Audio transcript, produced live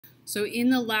So in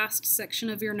the last section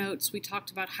of your notes, we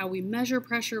talked about how we measure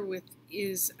pressure with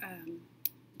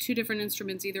two different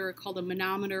instruments, either called a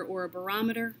manometer or a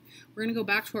barometer. We're going to go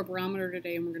back to our barometer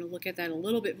today, and we're going to look at that a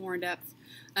little bit more in depth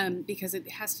because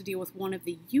it has to deal with one of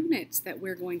the units that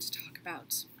we're going to talk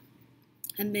about.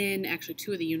 And then, actually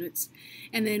two of the units.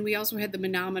 And then we also had the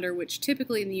manometer, which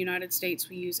typically in the United States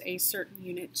we use a certain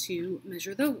unit to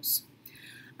measure those.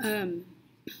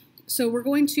 So we're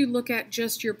going to look at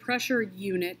just your pressure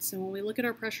units. And when we look at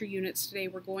our pressure units today,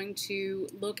 we're going to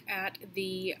look at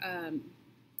the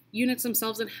units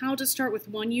themselves and how to start with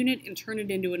one unit and turn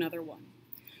it into another one.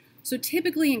 So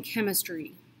typically in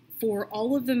chemistry, for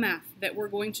all of the math that we're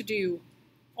going to do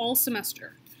all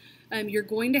semester, you're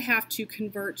going to have to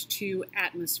convert to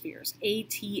atmospheres,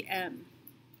 ATM.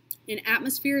 An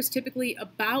atmosphere is typically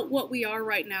about what we are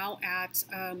right now at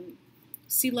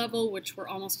sea level, which we're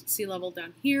almost at sea level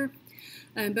down here.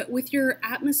 But with your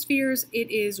atmospheres, it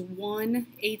is 1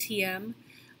 ATM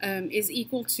is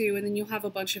equal to, and then you'll have a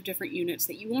bunch of different units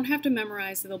that you won't have to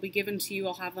memorize, that they'll be given to you.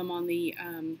 I'll have them on the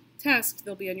test.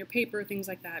 They'll be on your paper, things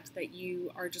like that, that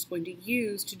you are just going to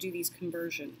use to do these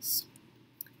conversions.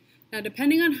 Now,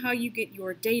 depending on how you get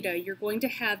your data, you're going to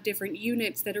have different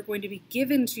units that are going to be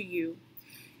given to you.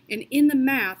 And in the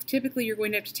math, typically you're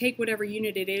going to have to take whatever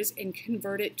unit it is and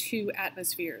convert it to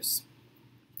atmospheres.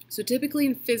 So typically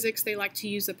in physics, they like to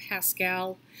use a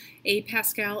Pascal. A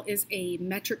Pascal is a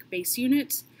metric base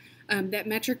unit. That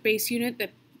metric base unit, the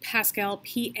Pascal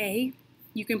PA,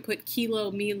 you can put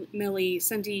kilo, milli,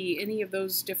 centi, any of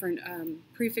those different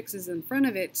prefixes in front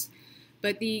of it.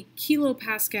 But the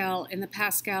kilopascal and the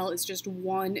Pascal is just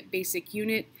one basic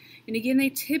unit. And again, they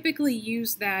typically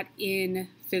use that in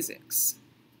physics.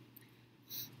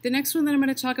 The next one that I'm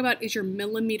going to talk about is your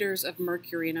millimeters of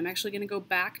mercury. And I'm actually going to go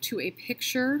back to a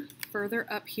picture further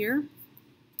up here.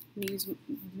 I'm going to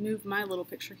move my little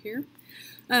picture here.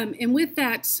 And with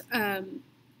that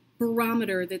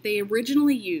barometer that they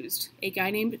originally used, a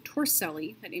guy named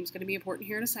Torricelli, that name's going to be important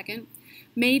here in a second,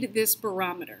 made this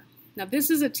barometer. Now this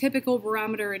is a typical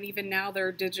barometer, and even now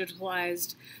they're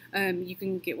digitalized. You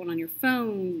can get one on your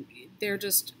phone. They're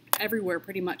just everywhere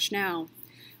pretty much now.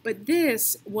 But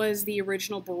this was the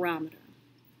original barometer.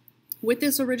 With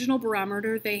this original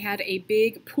barometer, they had a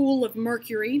big pool of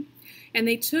mercury, and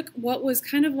they took what was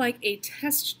kind of like a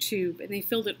test tube, and they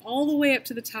filled it all the way up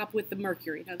to the top with the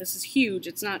mercury. Now this is huge.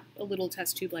 It's not a little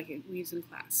test tube like we use in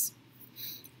class.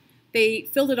 They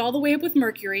filled it all the way up with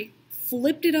mercury,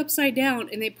 flipped it upside down,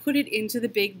 and they put it into the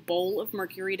big bowl of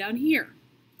mercury down here.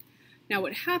 Now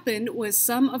what happened was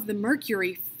some of the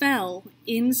mercury fell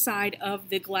inside of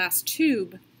the glass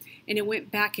tube, and it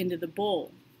went back into the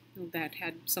bowl. Well, that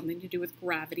had something to do with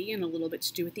gravity and a little bit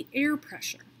to do with the air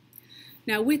pressure.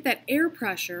 Now with that air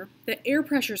pressure, the air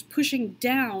pressure is pushing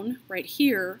down right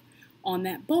here on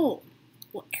that bowl.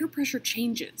 Well, air pressure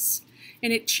changes.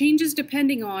 And it changes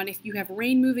depending on if you have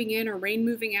rain moving in or rain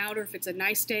moving out, or if it's a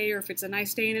nice day, or if it's a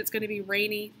nice day and it's going to be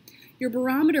rainy. Your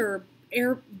barometer,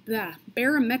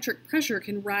 barometric pressure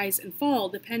can rise and fall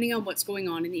depending on what's going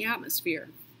on in the atmosphere.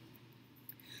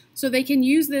 So they can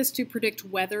use this to predict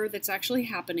weather that's actually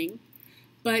happening.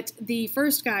 But the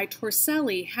first guy,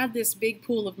 Torricelli, had this big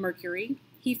pool of mercury.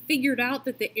 He figured out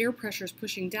that the air pressure is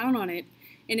pushing down on it,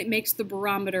 and it makes the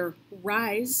barometer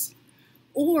rise.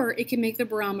 Or it can make the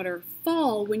barometer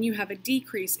fall when you have a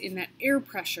decrease in that air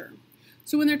pressure.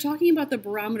 So when they're talking about the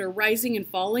barometer rising and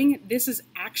falling, this is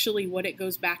actually what it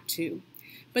goes back to.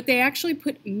 But they actually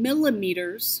put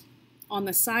millimeters on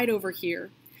the side over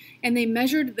here, and they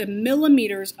measured the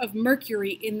millimeters of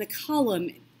mercury in the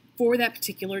column for that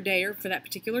particular day or for that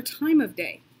particular time of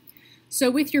day.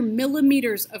 So with your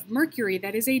millimeters of mercury,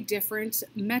 that is a different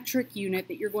metric unit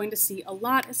that you're going to see a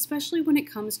lot, especially when it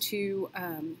comes to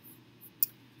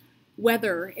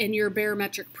weather and your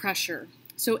barometric pressure.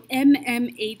 So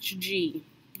mmHg,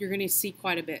 you're going to see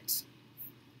quite a bit.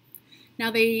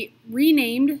 Now they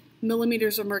renamed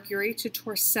millimeters of mercury to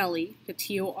Torricelli, the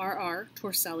T-O-R-R,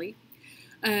 Torricelli.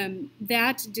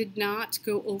 That did not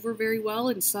go over very well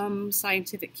in some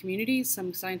scientific communities.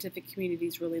 Some scientific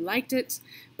communities really liked it,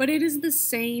 but it is the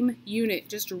same unit,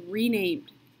 just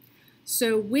renamed.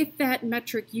 So with that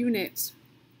metric unit,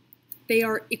 they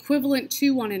are equivalent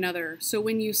to one another. So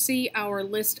when you see our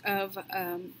list of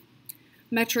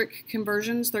metric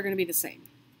conversions, they're going to be the same.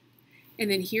 And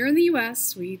then here in the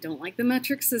US, we don't like the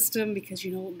metric system because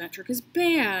you know metric is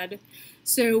bad.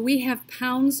 So we have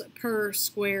pounds per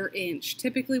square inch.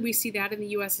 Typically we see that in the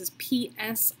US as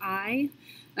PSI.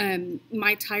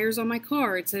 My tires on my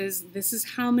car, it says this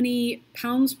is how many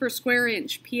pounds per square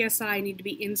inch PSI need to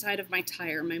be inside of my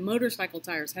tire. My motorcycle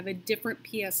tires have a different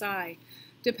PSI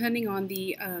depending on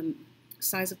the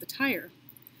size of the tire.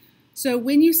 So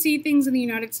when you see things in the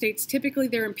United States, typically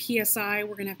they're in PSI.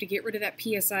 We're going to have to get rid of that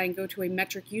PSI and go to a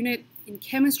metric unit. In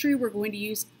chemistry, we're going to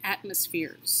use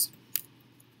atmospheres.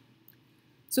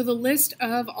 So the list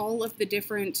of all of the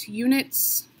different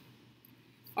units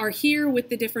are here with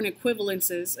the different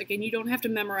equivalences. Again, you don't have to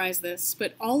memorize this,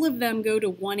 but all of them go to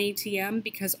 1 ATM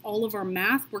because all of our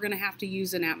math we're going to have to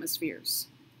use in atmospheres.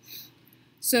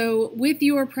 So with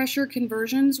your pressure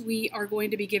conversions, we are going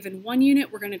to be given 1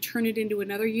 unit. We're going to turn it into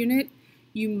another unit.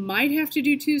 You might have to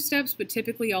do 2 steps, but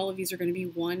typically all of these are going to be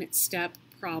 1-step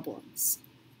problems.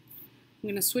 I'm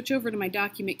going to switch over to my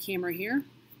document camera here.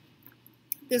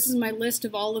 This is my list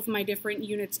of all of my different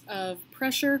units of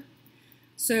pressure.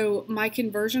 So my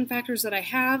conversion factors that I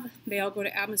have, they all go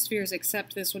to atmospheres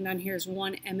except this one down here is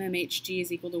 1 mmHg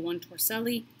is equal to 1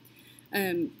 torselli.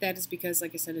 That is because,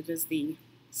 like I said, it is the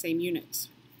same unit.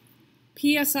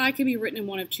 PSI can be written in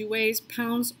one of 2 ways,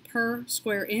 pounds per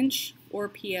square inch or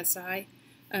PSI.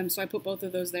 So I put both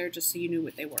of those there just so you knew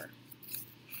what they were.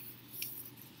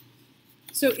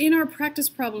 So in our practice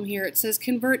problem here, it says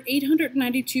convert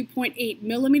 892.8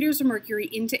 millimeters of mercury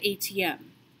into ATM.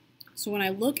 So when I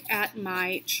look at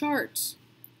my chart,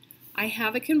 I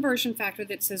have a conversion factor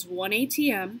that says 1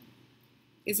 ATM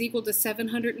is equal to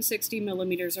 760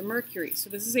 millimeters of mercury. So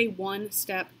this is a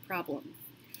 1-step problem.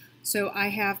 So I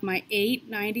have my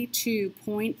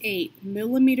 892.8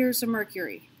 millimeters of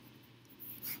mercury.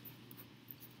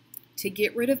 To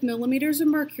get rid of millimeters of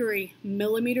mercury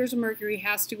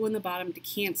has to go in the bottom to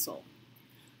cancel.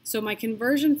 So my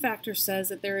conversion factor says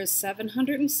that there is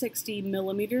 760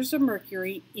 millimeters of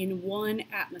mercury in 1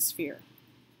 atmosphere.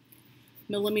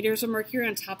 Millimeters of mercury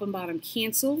on top and bottom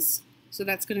cancels, so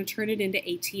that's going to turn it into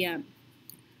ATM.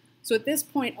 So at this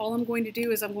point, all I'm going to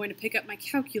do is I'm going to pick up my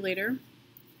calculator.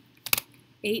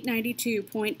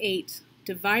 892.8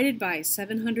 divided by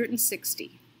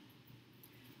 760.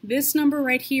 This number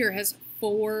right here has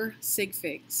 4 sig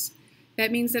figs.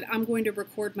 That means that I'm going to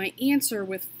record my answer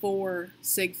with 4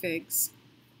 sig figs.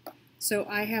 So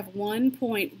I have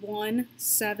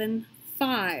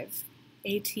 1.175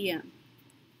 ATM.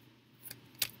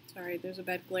 Sorry, there's a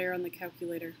bad glare on the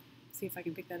calculator. See if I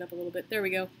can pick that up a little bit. There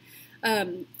we go.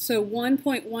 So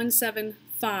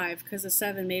 1.175 because the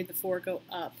 7 made the 4 go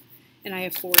up. And I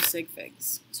have 4 sig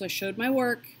figs. So I showed my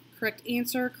work, correct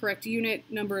answer, correct unit,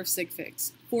 number of sig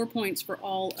figs. 4 points for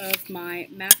all of my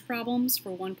math problems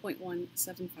for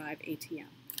 1.175 ATM.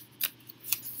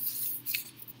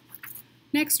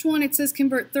 Next one, it says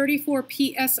convert 34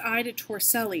 PSI to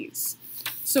torsellis.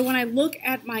 So when I look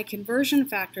at my conversion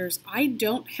factors, I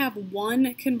don't have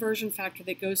one conversion factor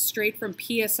that goes straight from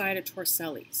PSI to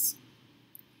torsellis.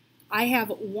 I have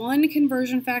one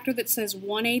conversion factor that says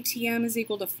 1 ATM is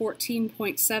equal to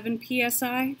 14.7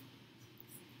 PSI.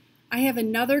 I have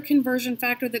another conversion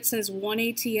factor that says 1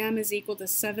 ATM is equal to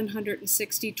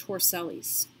 760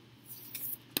 torsellis.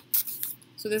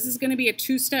 So this is going to be a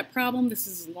 2-step problem. This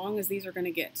is as long as these are going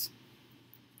to get.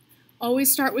 Always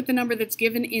start with the number that's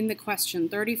given in the question,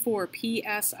 34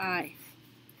 PSI.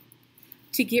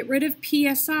 To get rid of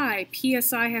PSI,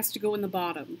 PSI has to go in the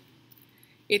bottom.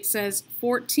 It says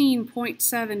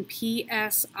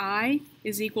 14.7 PSI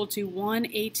is equal to 1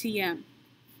 ATM.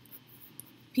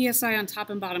 PSI on top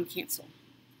and bottom cancel.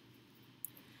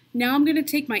 Now I'm going to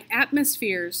take my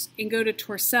atmospheres and go to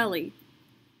torselli.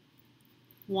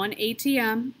 1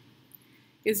 ATM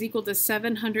is equal to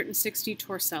 760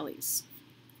 torsellis.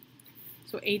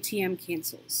 So ATM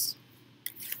cancels.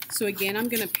 So again, I'm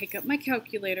going to pick up my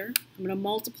calculator. I'm going to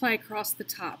multiply across the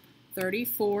top.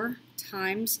 34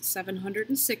 times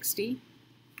 760.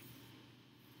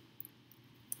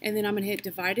 And then I'm going to hit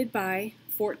divided by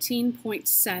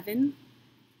 14.7.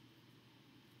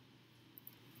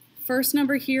 First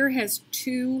number here has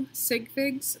 2 sig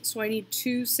figs, so I need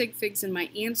 2 sig figs in my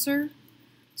answer.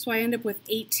 So I end up with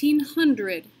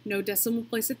 1800, no decimal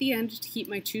place at the end to keep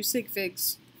my 2 sig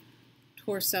figs,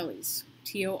 torsellis,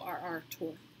 T-O-R-R,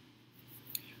 tor.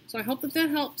 So I hope that that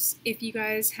helps. If you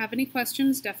guys have any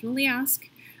questions, definitely ask.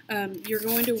 You're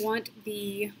going to want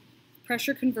the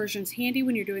pressure conversions handy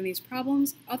when you're doing these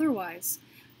problems. Otherwise,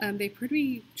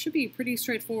 they should be pretty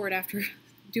straightforward after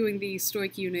doing the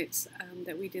stoic units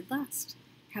that we did last.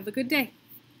 Have a good day.